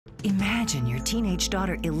Imagine your teenage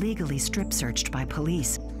daughter illegally strip-searched by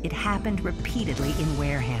police. It happened repeatedly in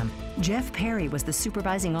Wareham. Jeff Perry was the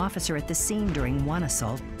supervising officer at the scene during one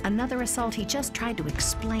assault. Another assault he just tried to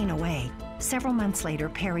explain away. Several months later,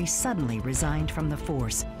 Perry suddenly resigned from the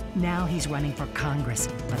force. Now he's running for Congress,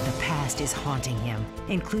 but the past is haunting him,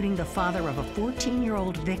 including the father of a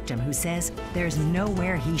 14-year-old victim who says there's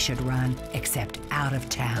nowhere he should run except out of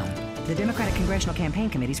town. The Democratic Congressional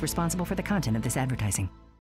Campaign Committee is responsible for the content of this advertising.